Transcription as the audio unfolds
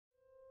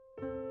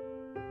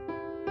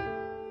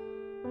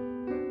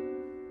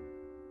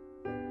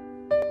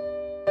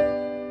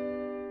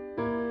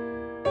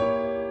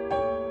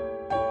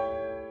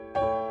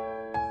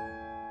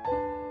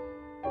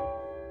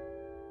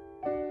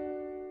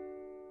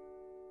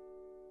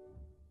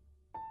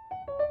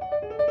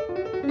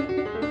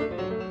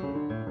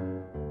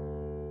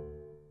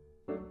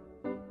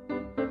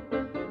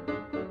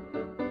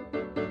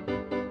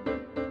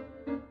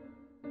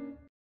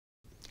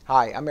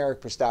Hi, I'm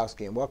Eric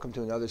Prystowsky, and welcome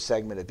to another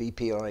segment of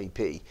EP on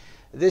EP.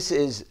 This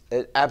is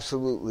an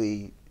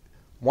absolutely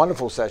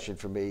wonderful session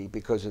for me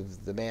because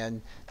of the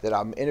man that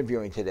I'm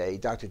interviewing today,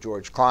 Dr.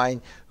 George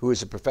Klein, who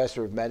is a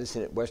professor of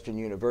medicine at Western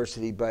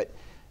University. But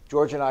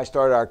George and I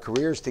started our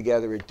careers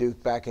together at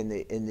Duke back in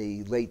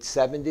the late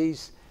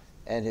 70s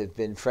and have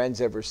been friends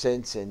ever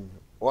since and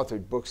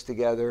authored books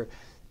together.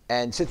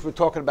 And since we're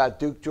talking about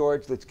Duke,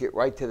 George, let's get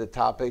right to the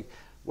topic.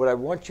 What I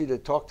want you to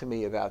talk to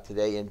me about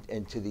today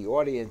and to the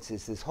audience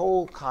is this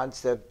whole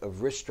concept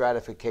of risk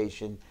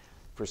stratification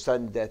for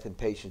sudden death in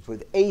patients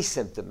with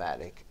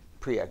asymptomatic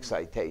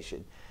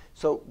pre-excitation.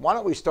 So why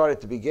don't we start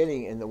at the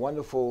beginning in the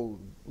wonderful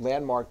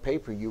landmark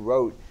paper you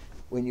wrote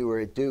when you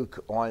were at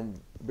Duke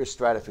on risk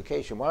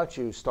stratification. Why don't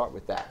you start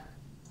with that?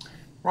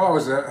 Well, it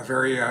was a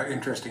very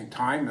interesting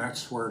time.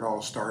 That's where it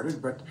all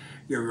started. But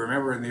you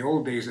remember in the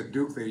old days at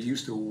Duke, they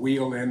used to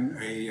wheel in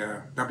a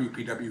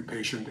WPW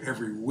patient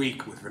every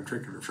week with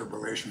ventricular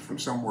fibrillation from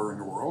somewhere in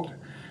the world.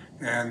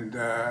 And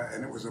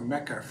it was a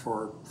mecca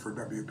for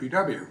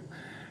WPW.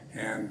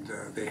 And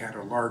they had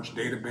a large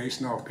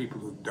database now of people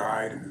who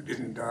died and who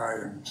didn't die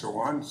and so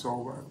on.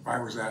 So I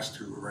was asked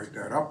to write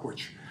that up,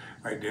 which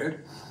I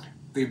did.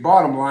 The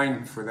bottom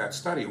line for that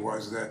study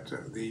was that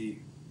the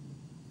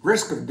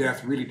risk of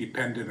death really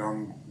depended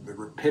on the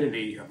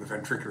rapidity of the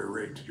ventricular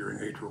rate during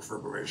atrial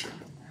fibrillation.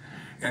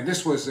 And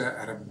this was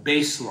at a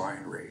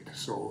baseline rate.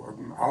 So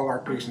all our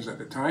patients at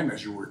the time,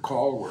 as you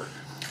recall, were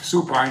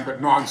supine but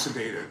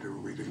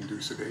non-sedated. We didn't do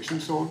sedation,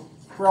 so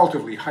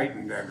relatively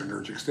heightened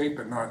adrenergic state,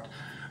 but not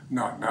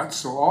nuts.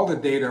 So all the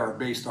data are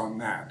based on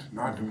that,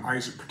 not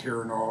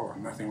isoproterenol or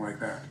nothing like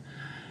that.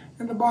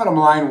 And the bottom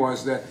line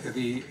was that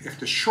if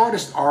the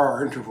shortest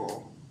RR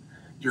interval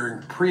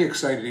during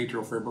pre-excited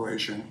atrial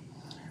fibrillation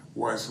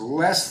was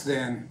less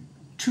than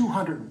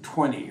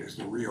 220 is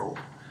the real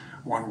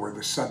one where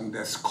the sudden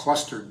deaths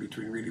clustered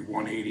between really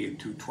 180 and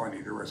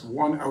 220. There was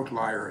one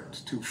outlier at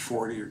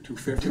 240 or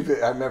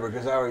 250. I remember,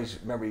 because I always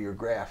remember your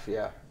graph,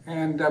 yeah.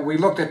 And we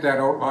looked at that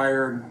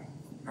outlier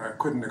and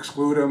couldn't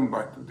exclude them,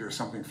 but there's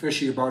something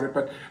fishy about it.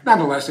 But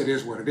nonetheless, it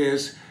is what it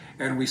is.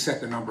 And we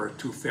set the number at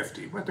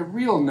 250. But the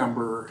real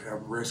number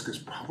of risk is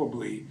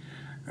probably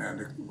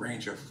the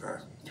range of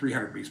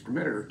 300 beats per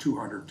minute or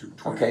 200 to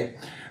 220. Okay.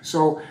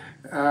 So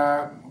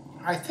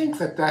I think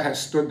that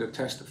has stood the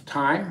test of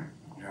time.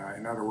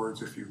 In other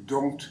words, if you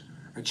don't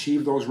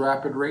achieve those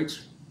rapid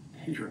rates,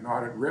 you're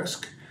not at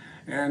risk.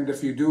 And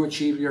if you do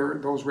achieve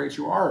those rates,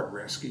 you are at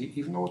risk,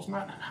 even though it's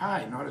not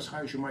high, not as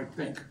high as you might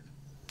think.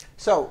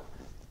 So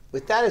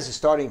with that as a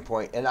starting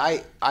point, and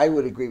I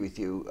would agree with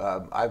you,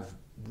 I've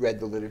read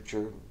the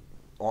literature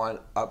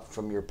up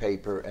from your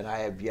paper, and I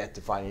have yet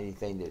to find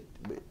anything that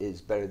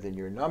is better than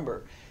your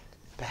number.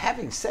 But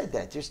having said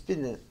that, there's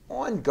been an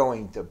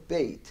ongoing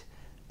debate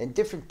and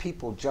different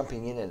people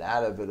jumping in and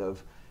out of it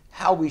of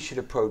how we should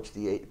approach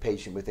the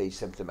patient with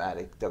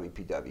asymptomatic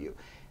WPW,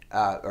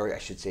 or I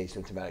should say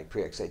asymptomatic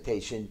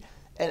pre-excitation.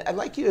 And I'd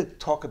like you to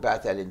talk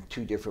about that in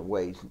two different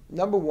ways.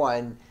 Number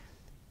one,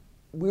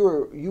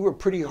 you were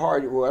pretty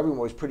hard, well, everyone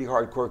was pretty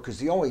hardcore because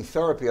the only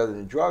therapy other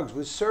than drugs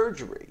was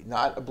surgery,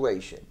 not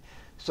ablation.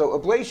 So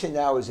ablation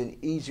now is an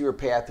easier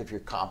path if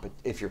you're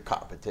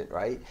competent,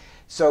 right?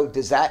 So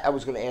does that, I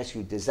was going to ask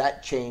you, does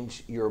that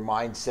change your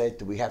mindset?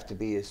 Do we have to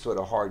be a sort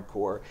of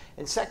hardcore?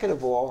 And second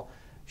of all,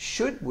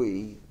 should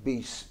we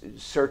be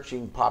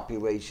searching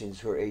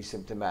populations who are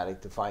asymptomatic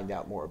to find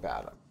out more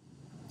about them?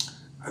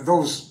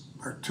 Those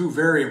are two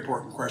very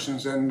important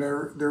questions, and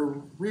they're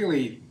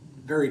really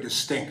very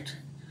distinct.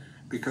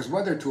 Because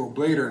whether to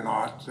ablate or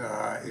not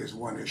is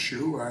one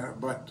issue,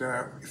 but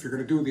if you're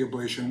going to do the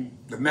ablation,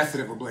 the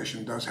method of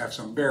ablation does have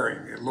some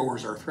bearing. It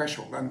lowers our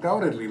threshold,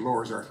 undoubtedly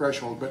lowers our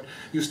threshold, but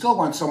you still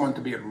want someone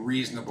to be at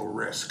reasonable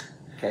risk.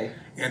 Okay.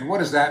 And what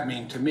does that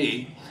mean to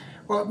me?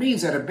 Well, it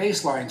means at a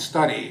baseline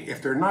study,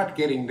 if they're not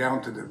getting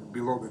down to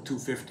below the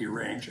 250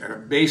 range, at a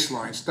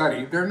baseline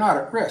study, they're not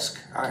at risk.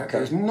 Okay.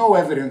 There's no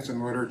evidence in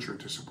the literature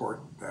to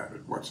support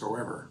that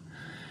whatsoever.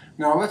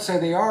 Now, let's say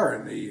they are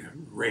in the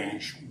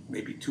range,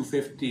 maybe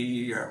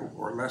 250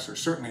 or less, or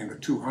certainly in the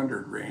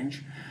 200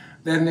 range,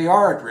 then they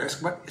are at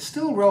risk, but it's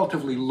still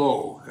relatively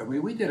low. I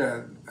mean, we did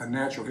a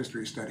natural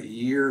history study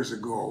years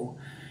ago,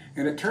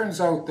 and it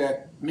turns out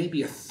that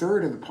maybe a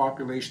third of the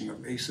population of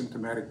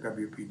asymptomatic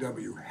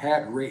WPW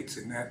had rates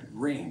in that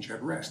range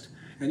at rest.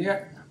 And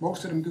yet,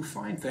 most of them do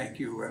fine, thank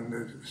you, and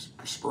the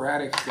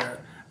sporadic,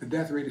 the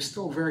death rate is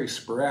still very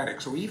sporadic.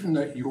 So even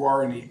that you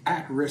are in the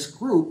at-risk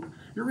group,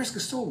 your risk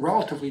is still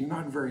relatively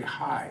not very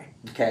high.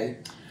 Okay.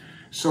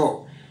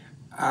 So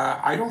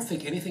I don't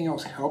think anything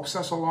else helps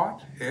us a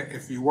lot.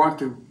 If you want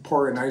to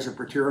pour in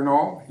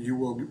isoproterenol, you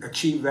will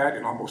achieve that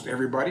in almost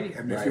everybody.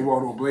 And if you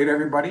want to ablate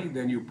everybody,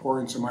 then you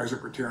pour in some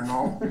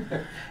isoproterenol.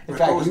 In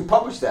fact, you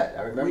published that.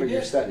 I remember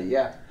your study,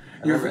 yeah.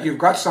 You've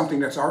got something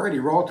that's already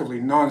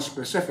relatively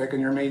non-specific,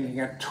 and you're making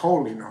it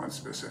totally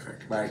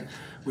non-specific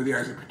with the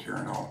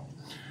isoproterenol.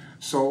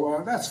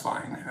 So that's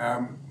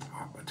fine.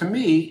 To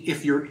me,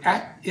 if you're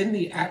in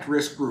the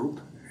at-risk group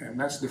and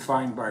that's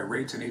defined by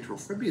rates in atrial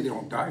fibrillation, they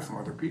don't die from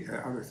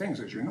other things,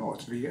 as you know,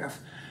 it's VF,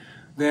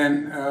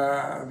 then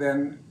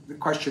the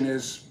question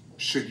is,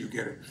 should you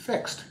get it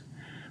fixed?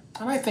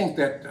 And I think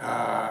that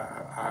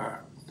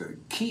the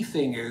key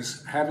thing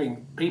is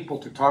having people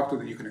to talk to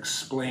that you can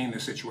explain the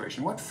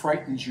situation. What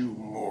frightens you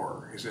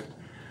more? Is it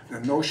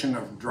the notion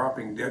of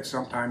dropping dead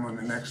sometime in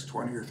the next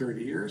 20 or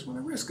 30 years? Well,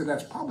 the risk of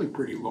that's probably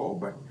pretty low,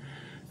 but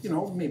you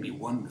know, maybe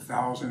 1 in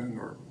 1,000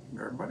 or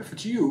but if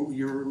it's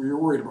you're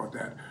worried about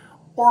that.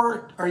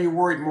 Or are you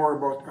worried more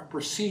about a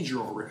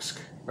procedural risk?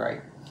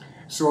 Right.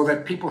 So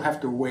that people have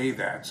to weigh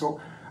that. So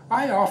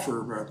I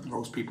offer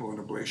those people an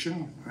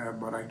ablation,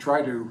 but I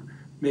try to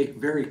make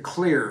very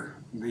clear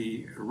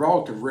the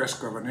relative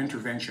risk of an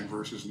intervention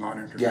versus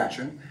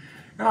non-intervention. Yeah.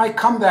 And I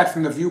come that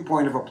from the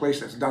viewpoint of a place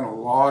that's done a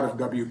lot of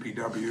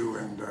WPW,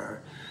 and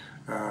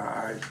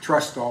I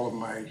trust all of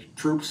my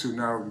troops who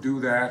now do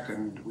that,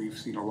 and we've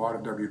seen a lot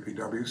of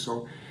WPW.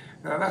 So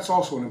that's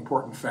also an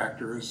important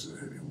factor, is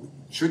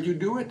should you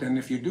do it? And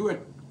if you do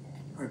it,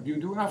 do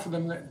you do enough of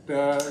them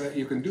that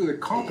you can do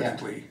it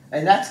competently? Yeah.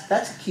 And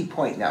that's a key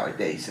point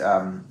nowadays.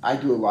 I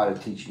do a lot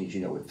of teaching, as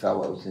you know, with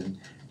fellows, and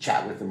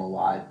chat with them a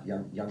lot,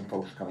 young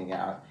folks coming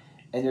out,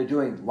 and they're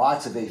doing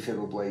lots of AFib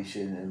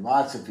ablation and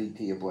lots of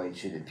VT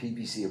ablation and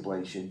PVC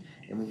ablation.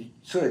 And when you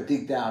sort of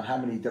dig down, how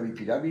many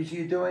WPWs are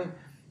you doing?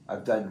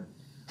 I've done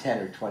 10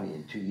 or 20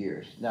 in 2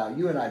 years. Now,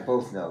 you and I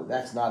both know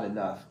that's not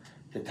enough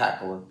to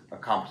tackle a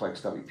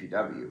complex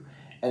WPW,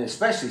 and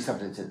especially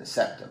something that's in the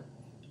septum,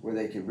 where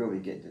they could really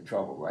get into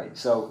trouble, right?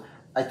 So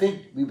I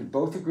think we would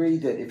both agree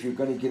that if you're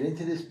going to get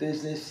into this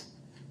business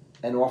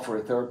and offer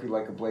a therapy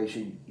like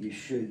ablation, you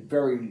should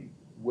very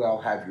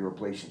well have your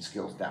ablation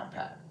skills down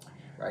pat,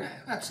 right?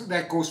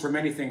 That goes for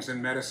many things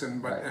in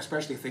medicine, but right.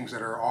 Especially things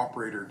that are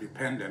operator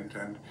dependent.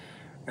 And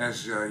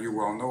as you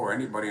well know,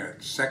 anybody in a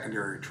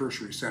secondary or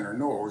tertiary center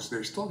knows,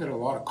 they still get a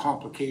lot of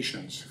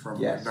complications from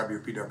yes.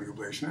 WPW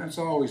ablation. And it's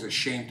always a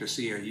shame to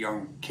see a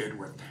young kid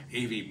with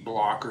AV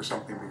block or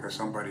something because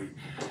somebody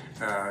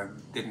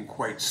didn't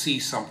quite see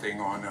something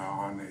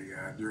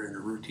during a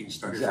routine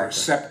study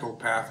exactly. for a septal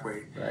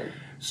pathway. Right.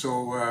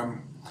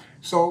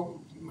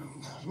 So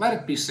let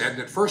it be said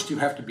that first you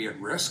have to be at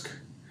risk.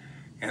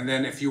 And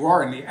then if you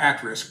are in the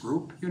at-risk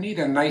group, you need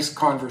a nice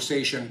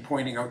conversation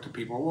pointing out to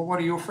people, well, what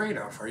are you afraid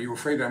of? Are you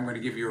afraid I'm going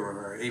to give you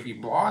an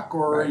AV block,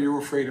 or right. are you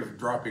afraid of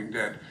dropping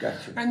dead?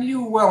 Gotcha. And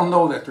you well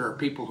know that there are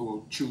people who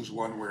will choose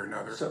one way or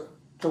another. So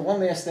one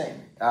last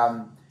thing.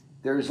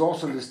 There is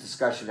also this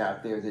discussion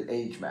out there that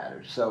age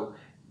matters. So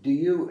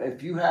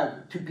if you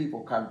have two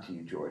people come to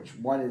you, George,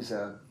 one is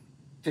a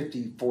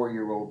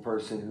 54-year-old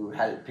person who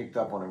had it picked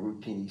up on a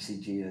routine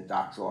ECG in a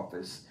doc's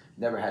office,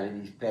 never had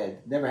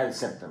a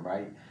symptom,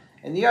 right?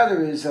 And the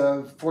other is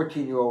a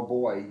 14-year-old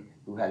boy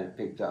who had it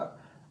picked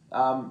up.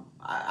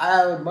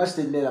 I must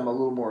admit I'm a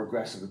little more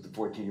aggressive with the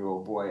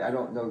 14-year-old boy. I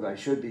don't know that I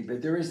should be,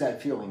 but there is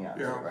that feeling out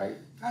there, right?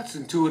 That's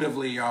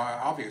intuitively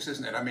obvious,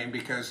 isn't it? I mean,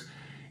 because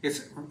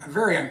it's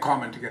very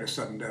uncommon to get a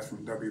sudden death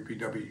from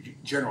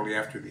WPW generally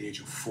after the age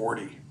of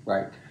 40.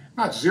 Right.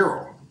 Not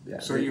zero. Yeah,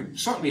 so you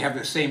certainly have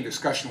the same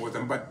discussion with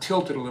them, but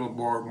tilted a little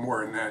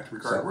more in that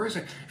regard. Whereas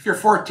if you're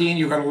 14,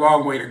 you've got a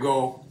long way to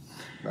go.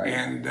 Right.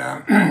 And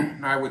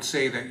I would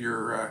say that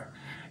you're,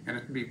 and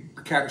it'd be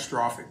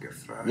catastrophic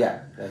if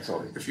that's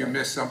always if you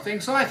miss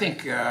something. So I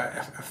think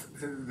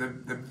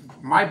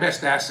my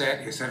best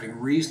asset is having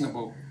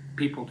reasonable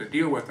people to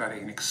deal with that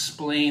and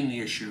explain the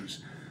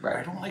issues. Right.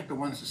 I don't like the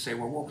ones that say,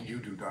 well, what would you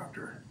do,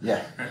 doctor?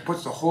 Yeah. And it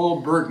puts the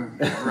whole burden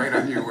right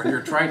on you when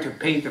you're trying to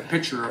paint a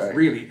picture of right.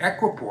 really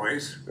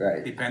equipoise,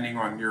 right. depending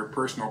on your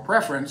personal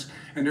preference,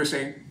 and they're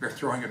saying they're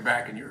throwing it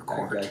back in your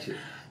court. I got you.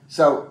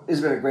 So it's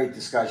been a great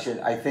discussion.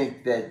 I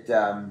think that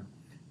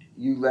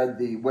you led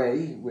the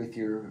way with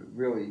your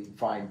really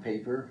fine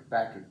paper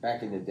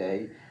back in the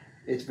day.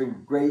 It's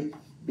been great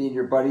being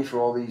your buddy for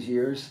all these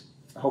years.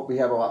 I hope we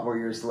have a lot more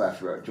years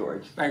left,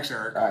 George. Thanks,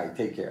 Eric. All right,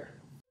 take care.